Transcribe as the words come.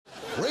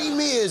Ray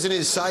Mears and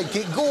his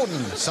sidekick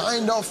Gordon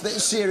signed off their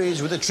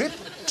series with a trip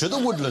to the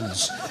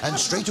woodlands. And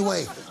straight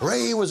away,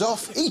 Ray was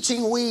off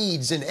eating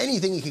weeds and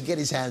anything he could get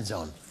his hands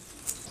on.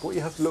 What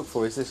you have to look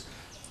for is this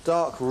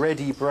dark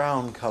reddy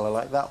brown colour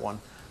like that one,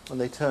 when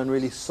they turn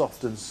really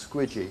soft and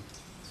squidgy.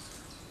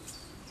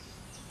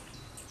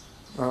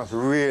 Oh, that's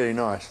really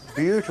nice.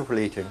 Beautiful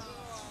eating.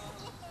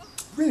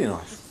 Really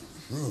nice.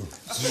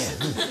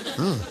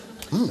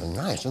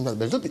 Nice. A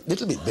little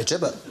bit bitter,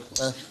 but...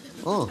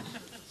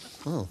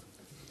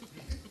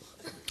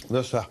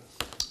 Just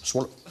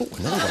swallow... Oh,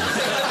 another one.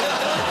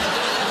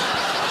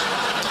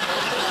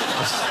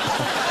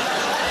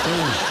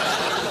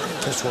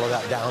 Just swallow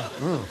that down.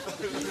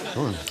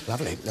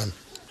 Lovely.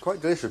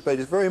 Quite delicious, but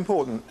it's very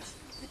important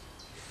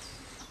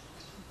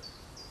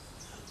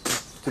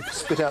to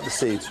spit out the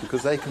seeds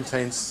because they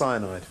contain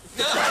cyanide.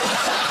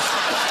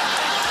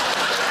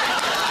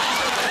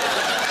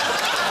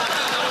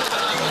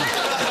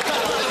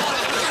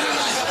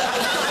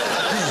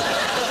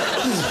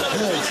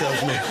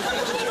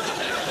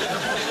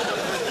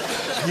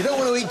 You don't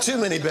want to eat too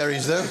many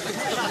berries, though.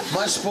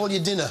 Might spoil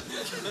your dinner.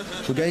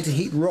 We're going to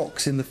heat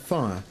rocks in the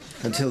fire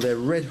until they're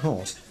red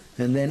hot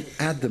and then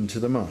add them to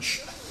the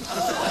mush.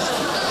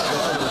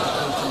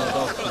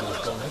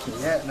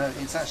 Yeah, no,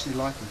 it's actually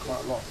liking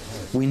quite a lot.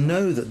 We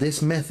know that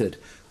this method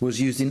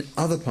was used in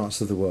other parts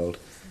of the world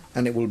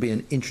and it will be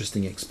an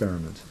interesting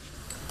experiment.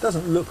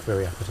 Doesn't look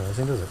very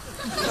appetising, does it?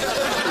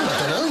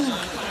 I don't know.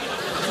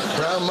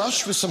 Brown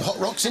mush with some hot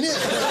rocks in it.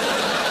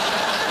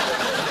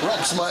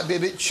 Rocks might be a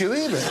bit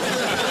chewy, but...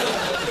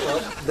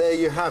 Well, there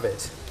you have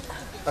it.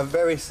 A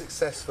very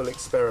successful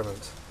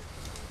experiment.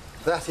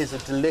 That is a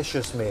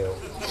delicious meal.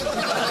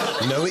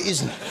 No, it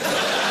isn't.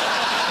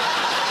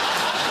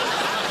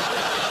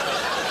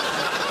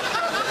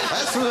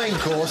 That's for the main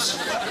course.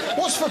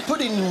 What's for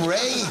pudding,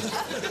 Ray?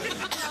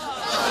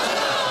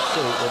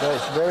 So, although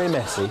it's very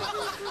messy,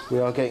 we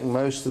are getting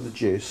most of the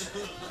juice,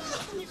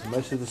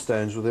 most of the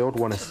stones, with the odd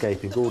one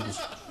escaping.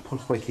 Gordon's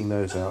wicking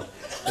those out.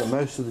 But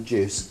most of the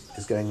juice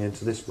is going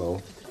into this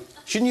bowl.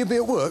 Shouldn't you be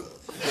at work?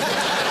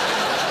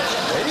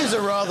 It is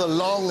a rather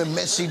long and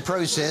messy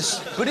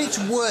process, but it's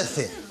worth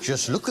it.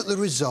 Just look at the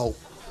result.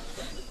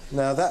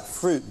 Now, that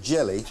fruit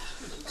jelly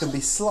can be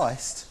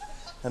sliced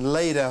and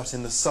laid out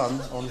in the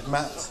sun on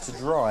mats to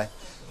dry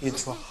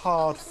into a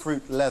hard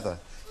fruit leather,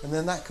 and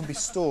then that can be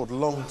stored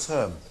long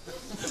term.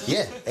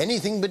 Yeah,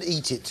 anything but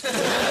eat it.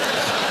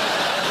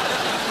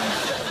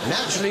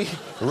 Naturally,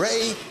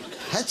 Ray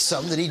had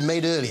some that he'd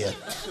made earlier.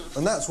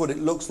 And that's what it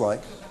looks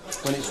like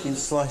when it's been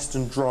sliced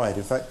and dried.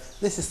 In fact,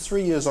 this is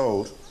 3 years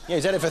old. Yeah,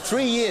 he's had it for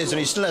 3 years and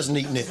he still hasn't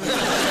eaten it.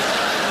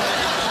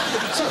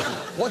 So,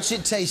 what's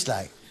it taste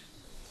like?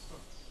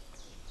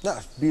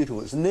 That's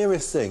beautiful. It's the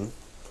nearest thing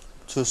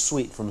to a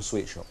sweet from a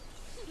sweet shop.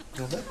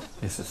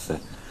 Yes, it's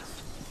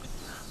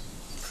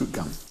fruit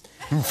gum.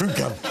 Fruit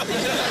gum.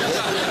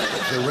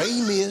 The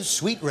Ray Mears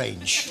sweet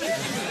range.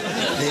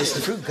 There's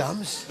the fruit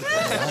gums.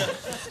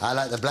 I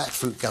like the black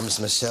fruit gums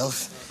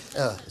myself.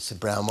 Oh, it's a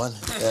brown one.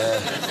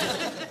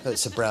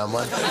 It's a brown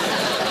one.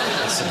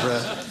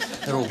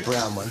 They're all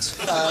brown ones.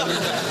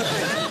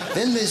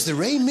 Then there's the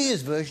Ray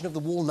Mears version of the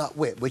walnut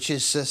whip, which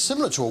is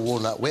similar to a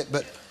walnut whip,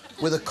 but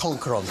with a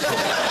conker on top.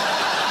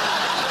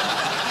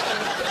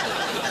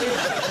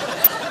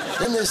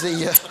 Then there's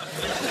the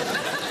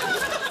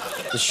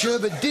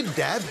sherbet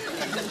dib-dab,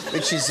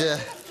 which is a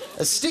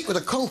stick with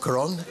a conker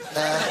on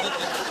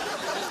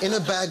in a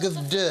bag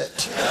of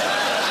dirt.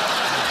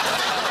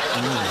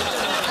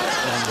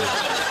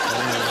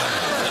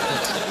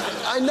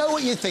 I know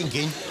what you're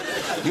thinking.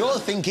 You're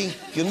thinking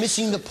you're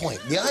missing the point.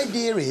 The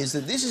idea is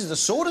that this is the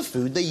sort of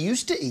food they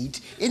used to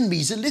eat in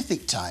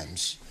Mesolithic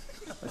times.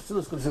 It's still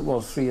as good as it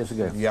was 3 years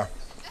ago. Yeah.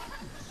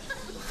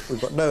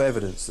 We've got no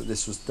evidence that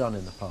this was done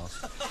in the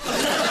past.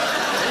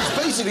 It's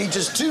basically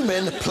just two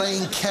men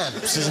playing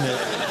camps, isn't it?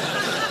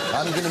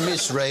 I'm going to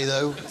miss Ray,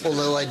 though,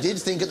 although I did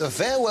think at the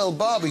farewell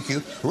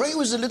barbecue, Ray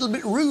was a little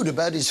bit rude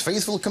about his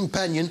faithful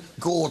companion,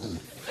 Gordon.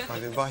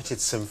 I've invited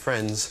some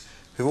friends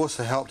who've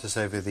also helped us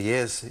over the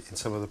years in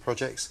some of the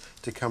projects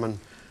to come and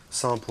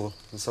sample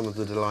some of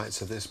the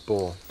delights of this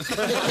boar.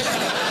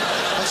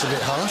 That's a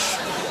bit harsh.